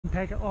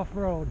Take it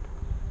off-road.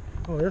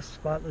 Oh, this is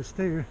spotless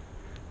too.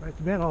 It's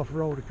been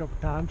off-road a couple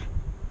times.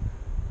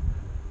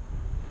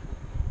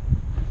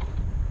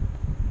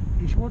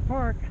 Eastwood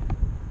Park.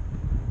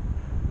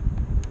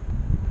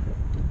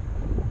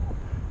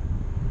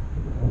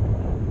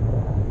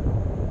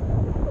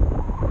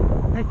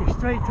 Take it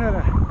straight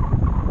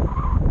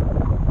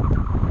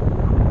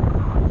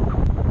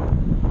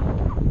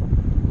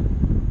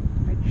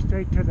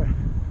to the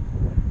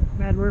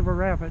Mad River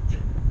Rapids.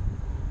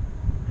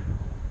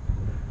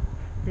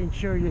 Didn't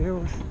show you it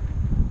was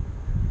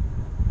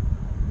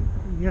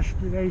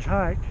yesterday's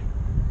hike.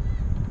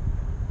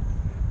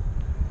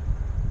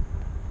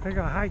 I think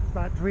I hiked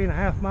about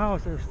 3.5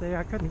 miles this day.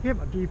 I couldn't get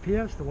my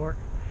GPS to work.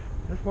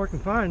 It's working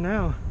fine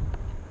now.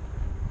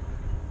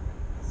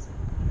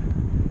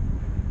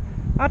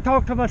 I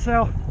talk to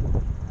myself.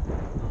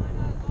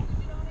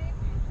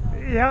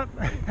 Yep.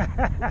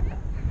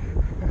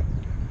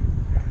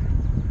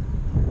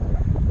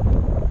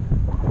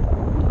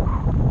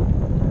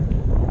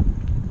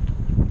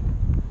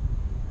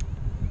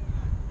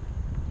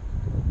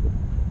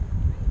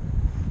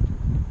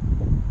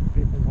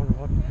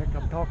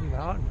 Talking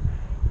about.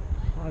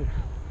 I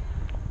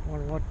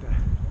wonder what the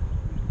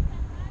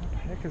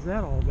heck is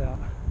that all about?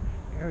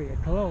 Area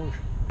closed.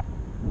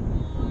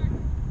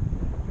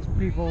 There's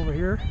people over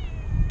here.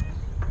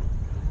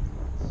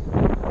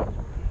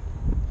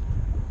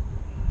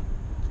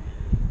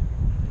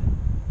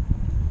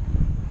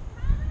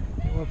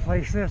 We'll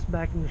place this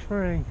back in the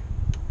spring.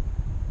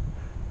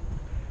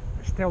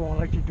 They still won't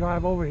let you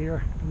drive over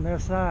here from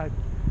this side.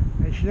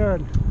 They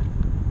should.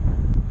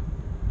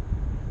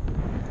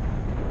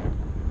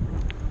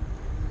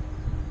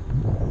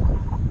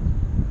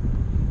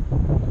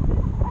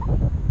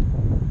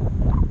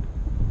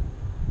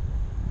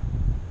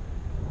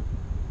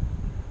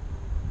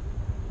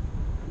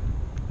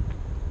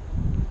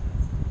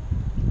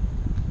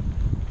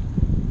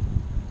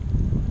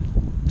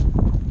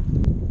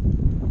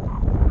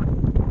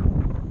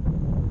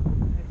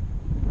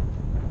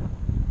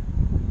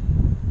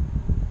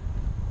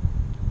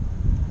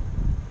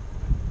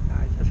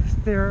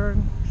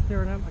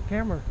 Staring at my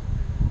camera.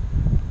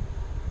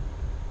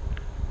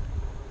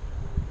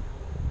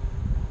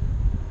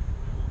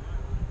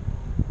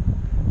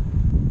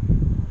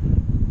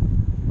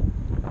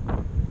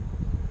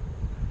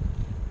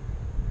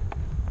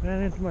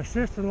 Ran into my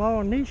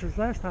sister-in-law and nieces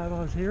last time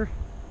I was here.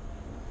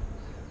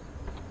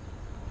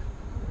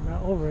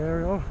 Not over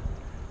there though.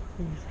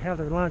 They used to have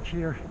their lunch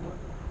here.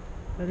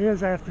 It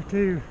is after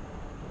 2.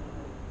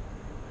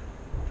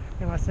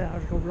 And I said I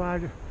was going to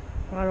ride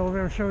over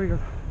there and show you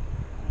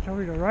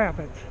the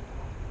rapids.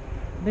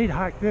 Need to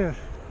hike this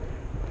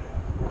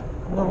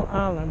little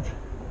islands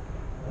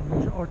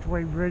and these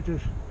archway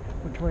bridges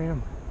between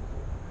them.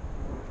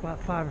 About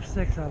 5 or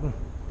 6 of them.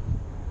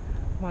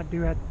 Might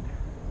do that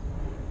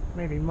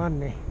maybe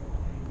Monday.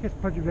 It's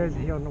pretty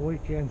busy on the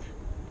weekends.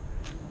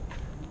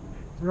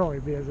 Really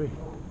busy.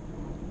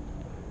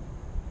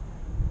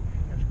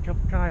 There's a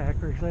couple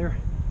kayakers there.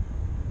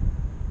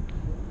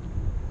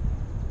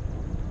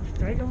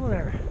 Straight over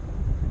there.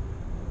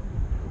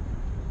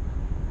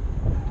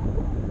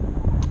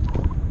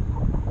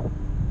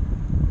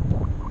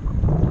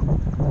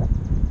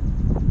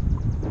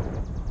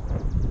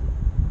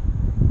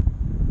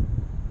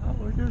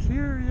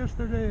 Here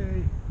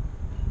yesterday.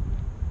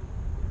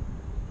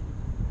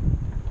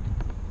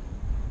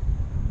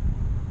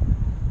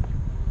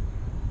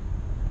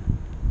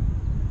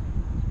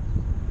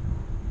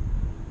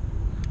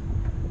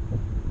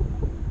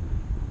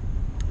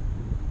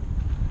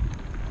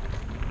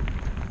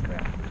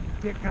 Yeah,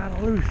 get kind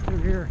of loose through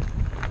here.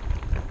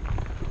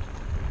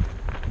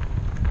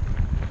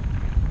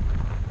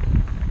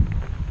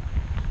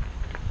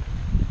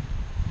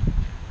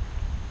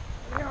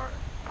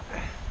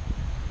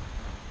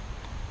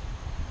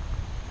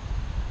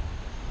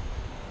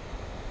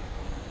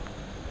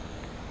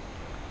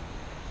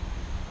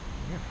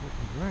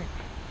 Drink.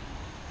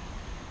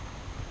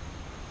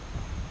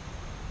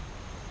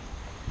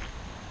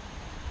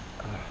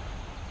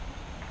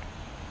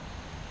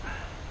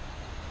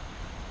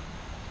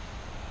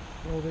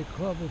 Well, the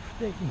club is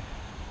sticking.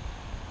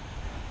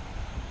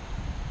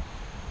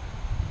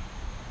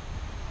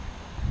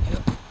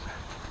 Yep.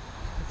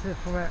 That's it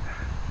for that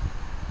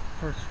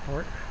first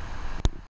part.